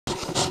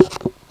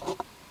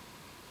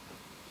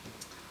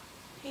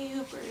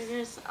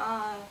customers.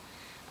 I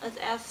was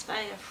asked by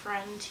a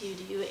friend to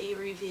do a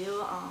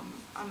review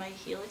on my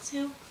helix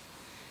hoop.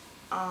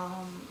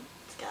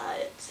 It's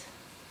got,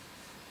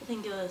 I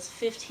think it was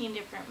 15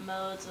 different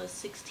modes with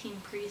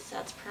 16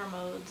 presets per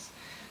modes.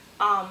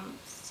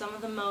 Some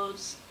of the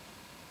modes,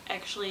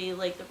 actually,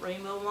 like the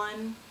rainbow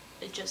one,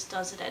 it just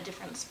does it at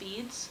different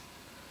speeds.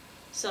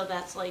 So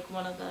that's like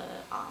one of the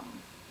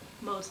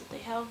modes that they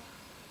have.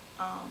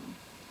 My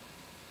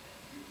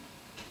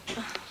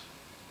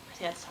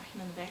dad's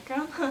talking in the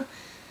background.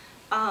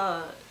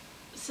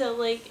 So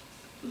like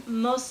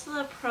most of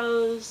the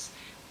pros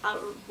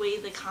outweigh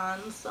the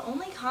cons. The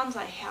only cons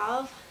I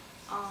have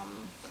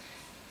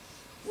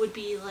would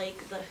be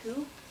like the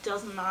hoop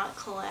does not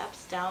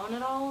collapse down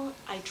at all.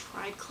 I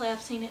tried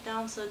collapsing it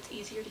down so it's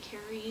easier to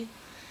carry,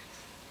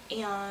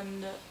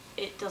 and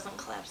it doesn't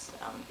collapse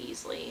down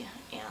easily.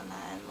 And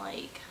then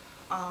like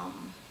I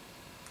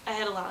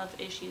had a lot of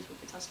issues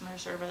with the customer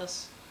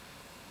service,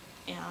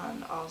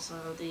 and also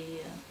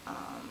the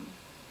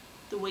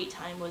wait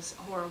time was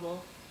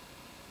horrible.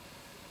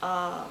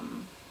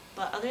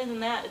 But other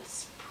than that,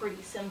 it's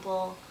pretty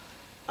simple.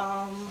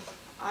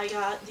 I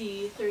got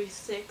the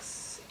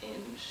 36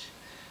 inch,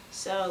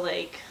 so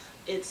like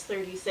it's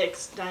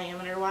 36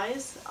 diameter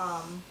wise.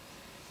 I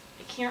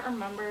can't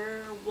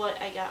remember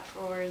what I got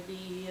for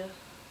the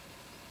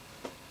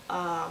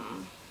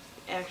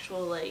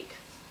actual like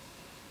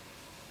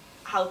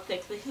how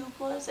thick the hoop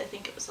was. I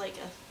think it was like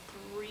a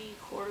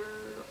 3/4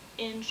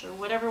 inch or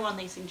whatever one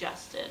they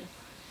suggested.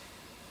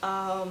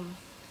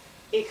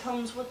 It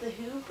comes with the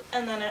hoop,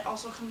 and then it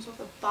also comes with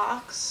a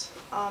box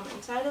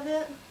inside of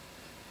it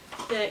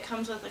that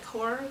comes with a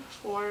cord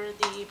for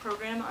the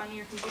program on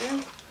your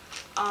computer,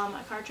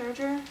 a car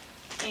charger,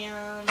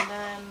 and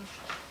then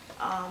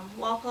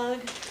wall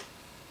plug,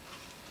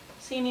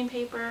 sanding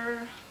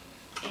paper,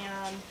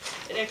 and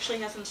it actually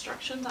has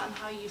instructions on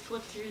how you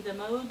flip through the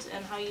modes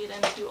and how you get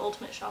into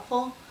Ultimate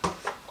Shuffle.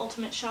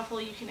 Ultimate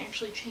Shuffle, you can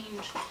actually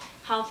change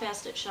how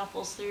fast it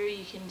shuffles through.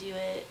 You can do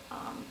it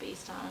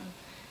based on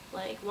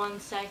like 1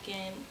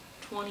 second,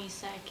 20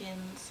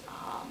 seconds,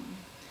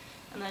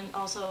 and then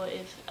also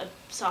if a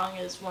song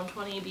is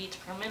 120 beats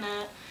per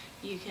minute,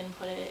 you can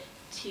put it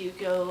to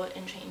go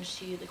and change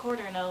to the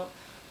quarter note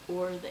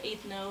or the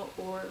eighth note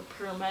or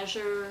per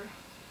measure,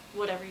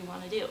 whatever you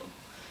want to do.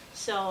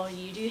 So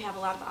you do have a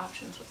lot of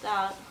options with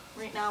that.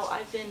 Right now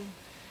I've been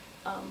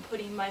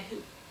putting my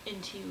hoop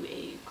into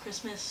a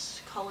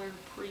Christmas color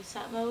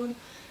preset mode,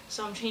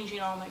 so I'm changing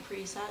all my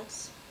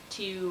presets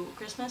to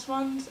Christmas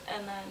ones,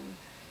 and then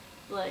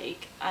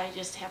like I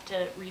just have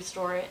to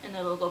restore it and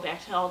it'll go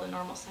back to all the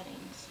normal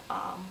settings.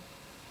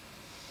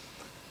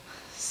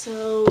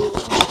 So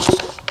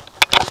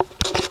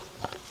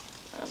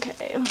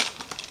okay,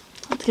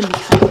 it's gonna be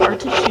kind of hard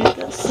to shoot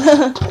this.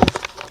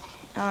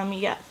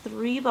 You got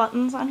 3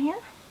 buttons on here.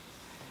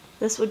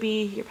 This would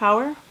be your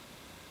power,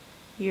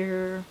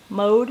 your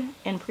mode,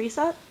 and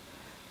preset.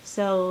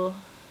 So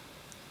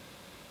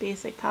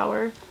basic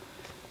power,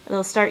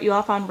 it'll start you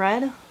off on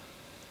red,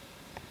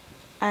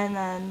 and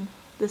then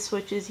this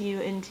switches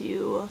you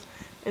into,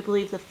 I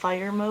believe the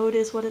fire mode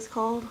is what it's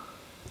called,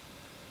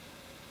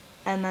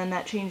 and then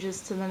that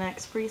changes to the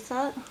next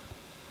preset.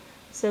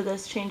 So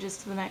this changes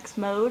to the next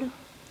mode,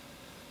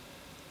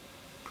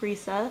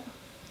 preset,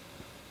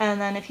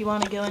 and then if you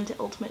want to go into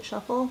Ultimate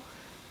Shuffle,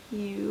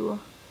 you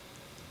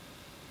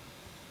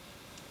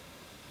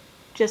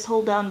just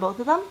hold down both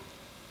of them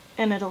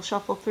and it'll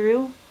shuffle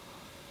through.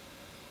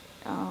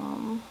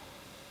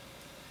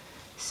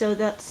 So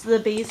that's the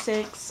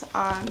basics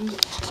on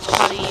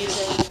how to use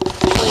it.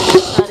 Like I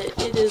said,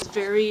 it is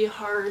very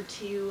hard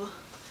to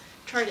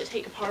try to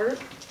take apart,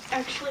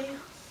 actually.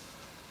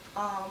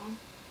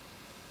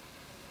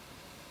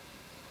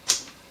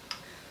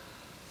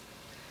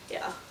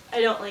 Yeah, I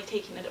don't like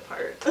taking it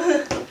apart.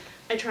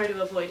 I try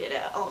to avoid it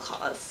at all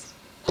costs.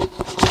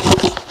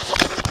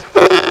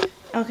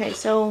 Okay,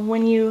 so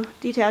when you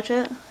detach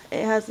it,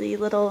 it has the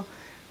little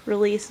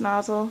release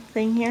nozzle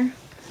thing here,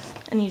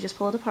 and you just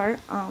pull it apart.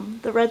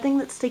 The red thing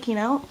that's sticking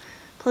out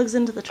plugs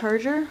into the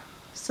charger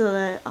so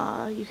that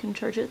you can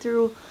charge it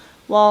through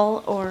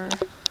wall or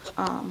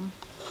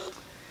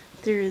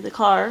through the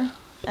car.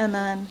 And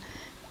then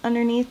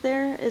underneath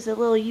there is a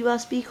little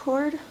USB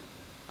cord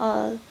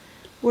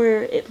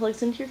where it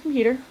plugs into your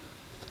computer.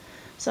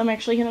 So I'm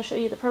actually going to show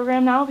you the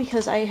program now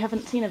because I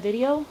haven't seen a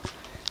video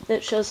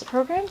that shows the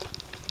program.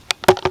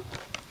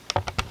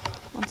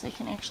 Once I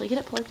can actually get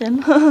it plugged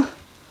in.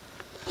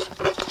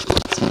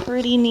 It's a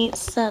pretty neat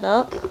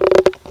setup.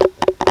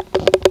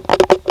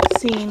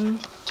 Seeing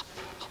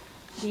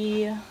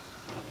the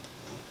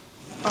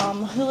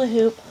hula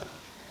hoop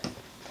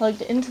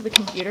plugged into the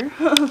computer.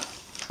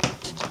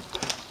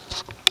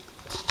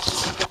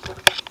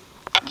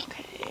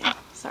 Okay,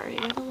 sorry,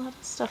 I got a lot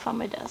of stuff on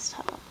my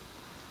desktop.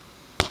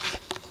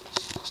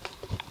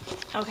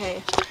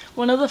 Okay,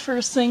 one of the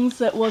first things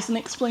that wasn't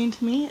explained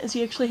to me is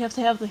you actually have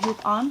to have the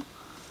hoop on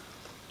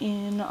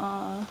in,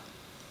 okay,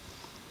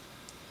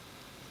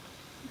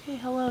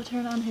 hello,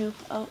 turn on hoop.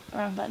 Oh,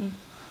 wrong button.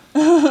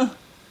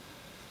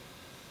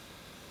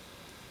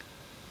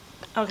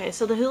 Okay,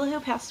 so the hula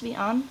hoop has to be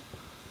on.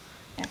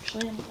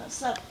 Actually, I'm gonna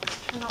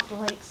turn off the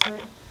lights so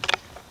that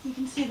you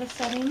can see the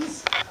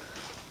settings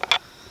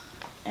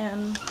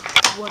and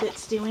what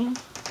it's doing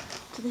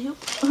to the hoop.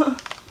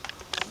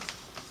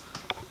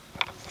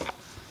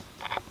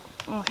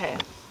 Okay,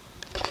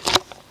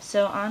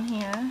 so on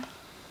here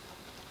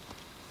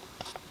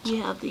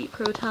you have the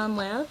Proton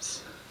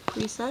Labs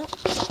preset,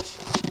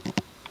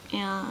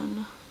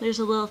 and there's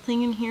a little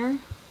thing in here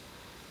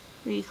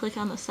where you click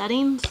on the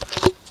settings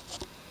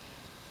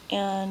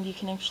and you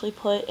can actually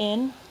put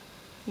in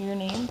your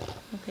name.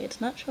 Okay,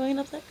 it's not showing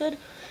up that good,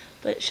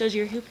 but it shows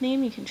your hoop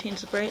name. You can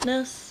change the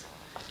brightness,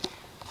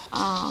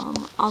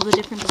 all the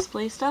different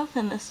display stuff,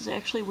 and this is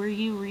actually where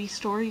you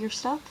restore your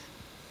stuff.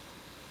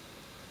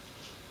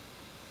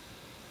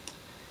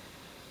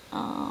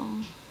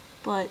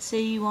 But say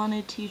you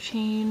wanted to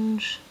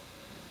change,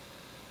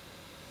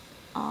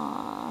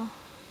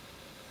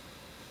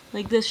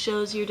 like this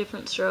shows your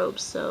different strobes.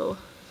 So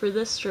for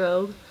this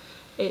strobe,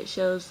 it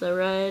shows the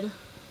red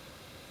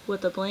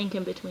with a blank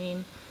in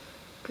between,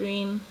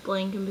 green,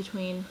 blank in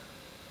between,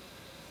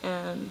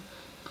 and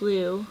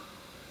blue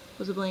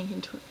was a blank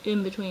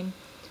in between,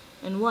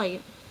 and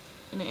white.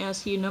 And it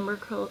asks you number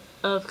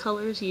of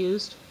colors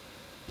used,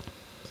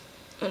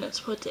 and it's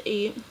put to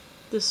 8.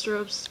 The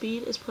strobe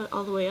speed is put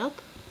all the way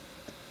up,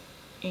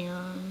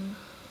 and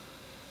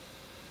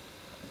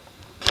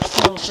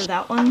so for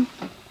that one,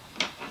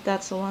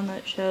 that's the one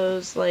that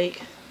shows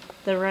like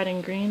the red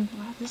and green.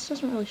 Wow, this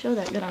doesn't really show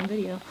that good on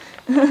video.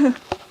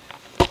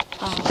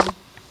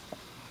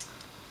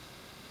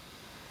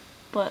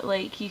 But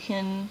like you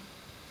can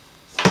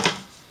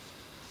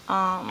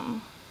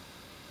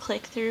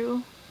click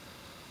through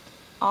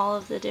all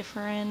of the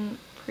different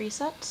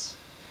presets,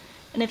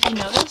 and if you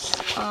notice,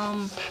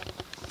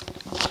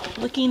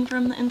 looking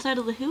from the inside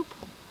of the hoop,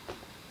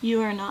 you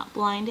are not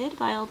blinded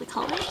by all the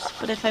colors.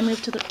 But if I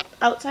move to the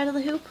outside of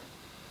the hoop,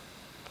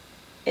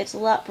 it's a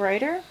lot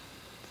brighter.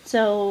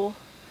 So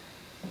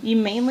you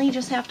mainly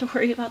just have to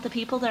worry about the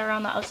people that are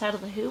on the outside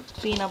of the hoop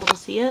being able to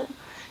see it.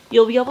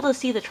 You'll be able to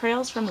see the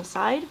trails from the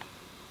side,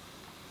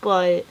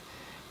 but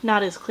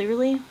not as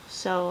clearly.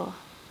 So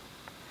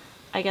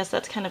I guess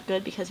that's kind of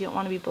good because you don't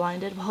want to be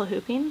blinded while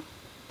hooping.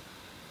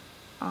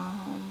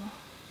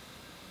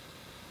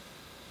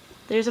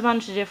 There's a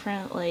bunch of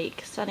different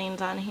like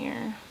settings on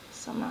here,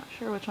 so I'm not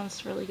sure which ones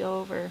to really go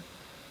over.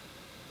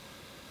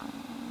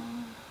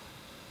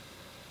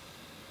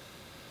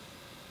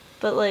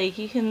 But like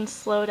you can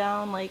slow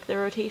down, like the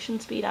rotation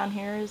speed on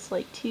here is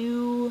like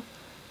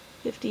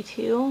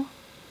 252.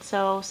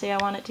 So say I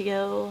want it to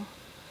go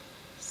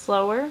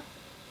slower.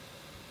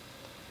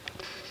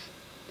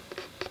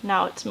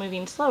 Now it's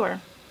moving slower.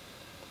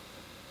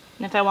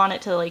 And if I want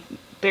it to like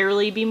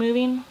barely be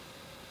moving,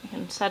 I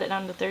can set it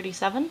down to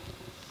 37.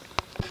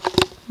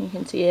 You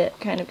can see it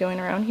kind of going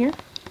around here.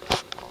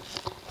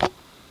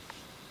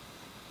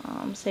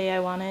 Say I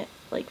want it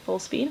like full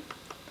speed.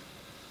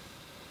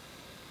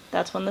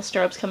 That's when the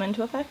strobes come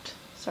into effect.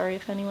 Sorry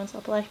if anyone's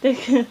epileptic.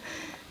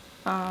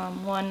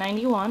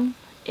 191.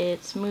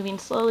 It's moving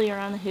slowly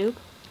around the hoop,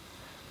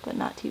 but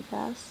not too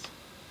fast.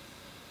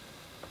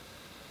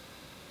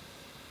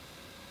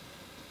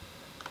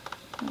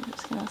 I'm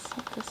just going to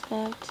set this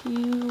back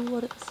to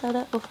what it was set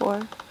at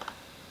before.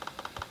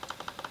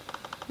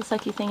 The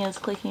sucky thing is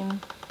clicking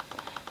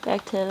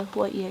back to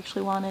what you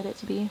actually wanted it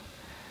to be.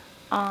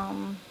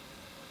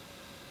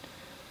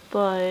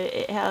 But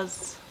it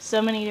has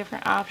so many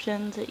different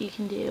options that you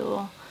can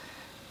do.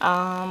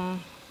 I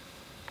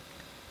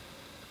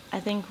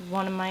think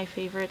one of my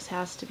favorites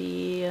has to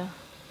be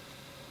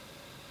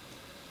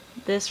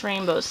this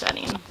rainbow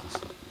setting.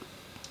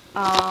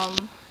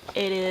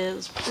 It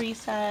is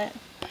preset,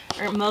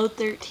 or mode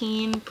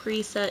 13,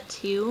 preset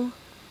 2,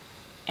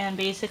 and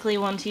basically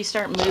once you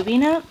start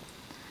moving it,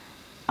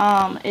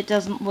 it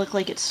doesn't look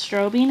like it's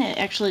strobing, it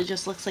actually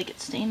just looks like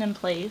it's staying in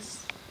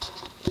place.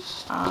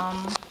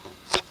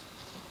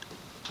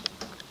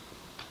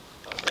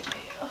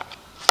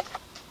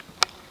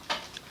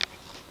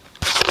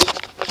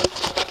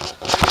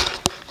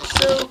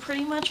 So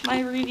pretty much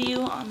my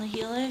review on the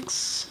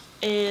Helix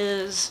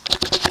is,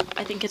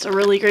 I think it's a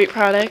really great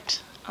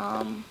product.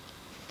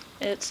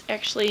 It's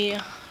actually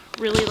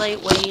really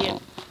lightweight.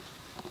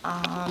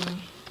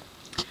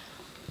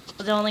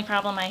 The only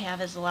problem I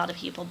have is a lot of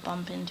people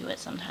bump into it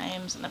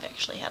sometimes, and I've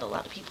actually had a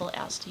lot of people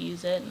ask to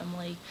use it, and I'm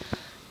like,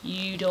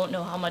 you don't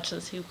know how much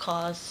this hoop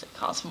costs. It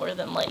costs more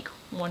than like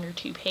 1 or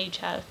 2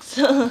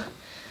 paychecks.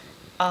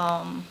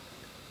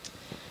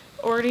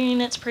 Ordering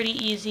it's pretty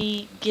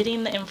easy.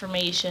 Getting the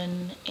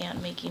information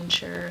and making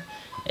sure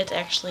it's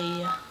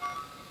actually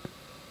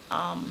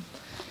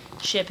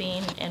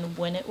shipping and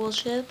when it will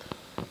ship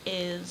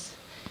is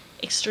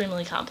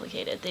extremely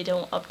complicated. They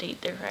don't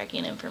update their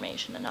tracking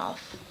information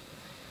enough.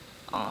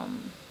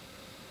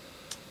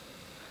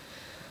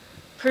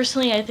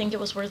 Personally, I think it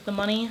was worth the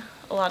money.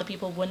 A lot of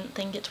people wouldn't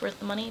think it's worth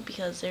the money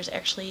because there's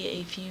actually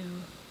a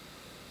few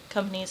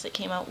companies that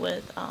came out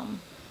with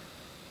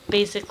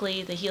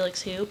basically the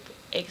Helix hoop,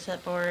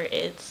 except for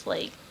it's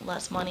like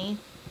less money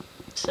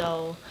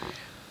So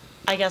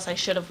I guess I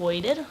should have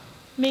waited,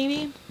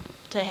 maybe,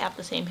 to have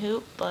the same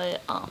hoop,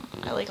 but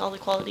I like all the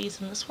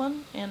qualities in this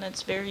one, and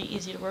it's very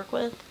easy to work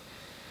with.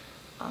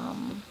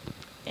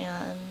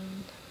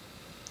 And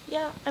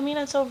yeah, I mean,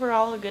 it's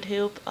overall a good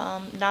hoop,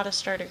 not a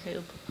starter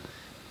hoop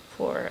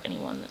for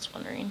anyone that's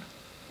wondering.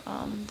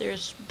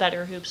 There's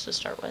better hoops to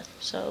start with,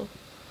 so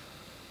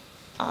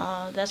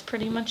that's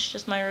pretty much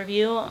just my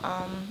review.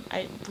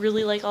 I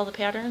really like all the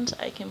patterns.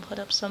 I can put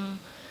up some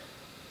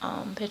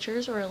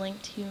pictures or a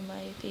link to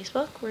my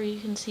Facebook where you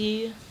can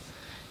see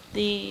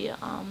the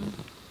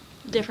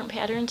different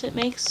patterns it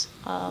makes.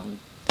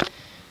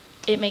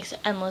 It makes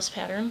endless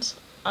patterns.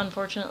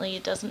 Unfortunately,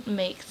 it doesn't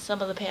make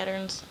some of the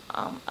patterns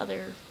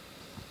other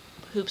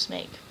hoops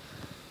make.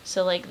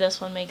 So like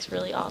this one makes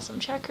really awesome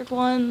checkered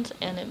ones,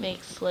 and it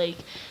makes like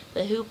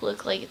the hoop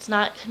look like it's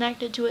not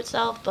connected to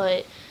itself,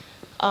 but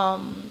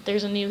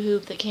there's a new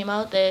hoop that came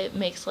out that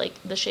makes like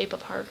the shape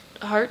of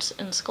hearts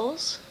and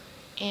skulls,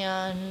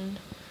 and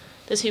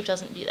this hoop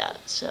doesn't do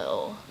that.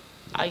 So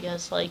I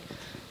guess like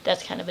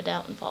that's kind of a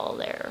downfall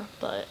there,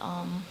 but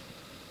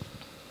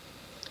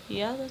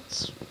yeah,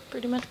 that's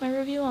pretty much my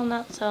review on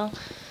that. So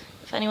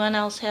if anyone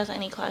else has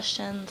any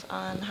questions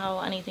on how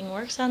anything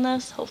works on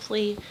this,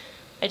 hopefully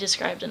I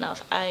described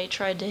enough. I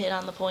tried to hit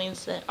on the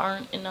points that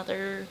aren't in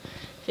other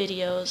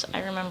videos.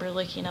 I remember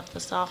looking up the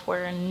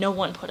software and no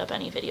one put up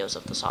any videos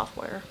of the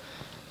software.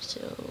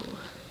 So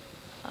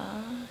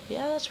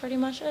yeah, that's pretty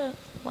much it.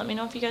 Let me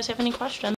know if you guys have any questions.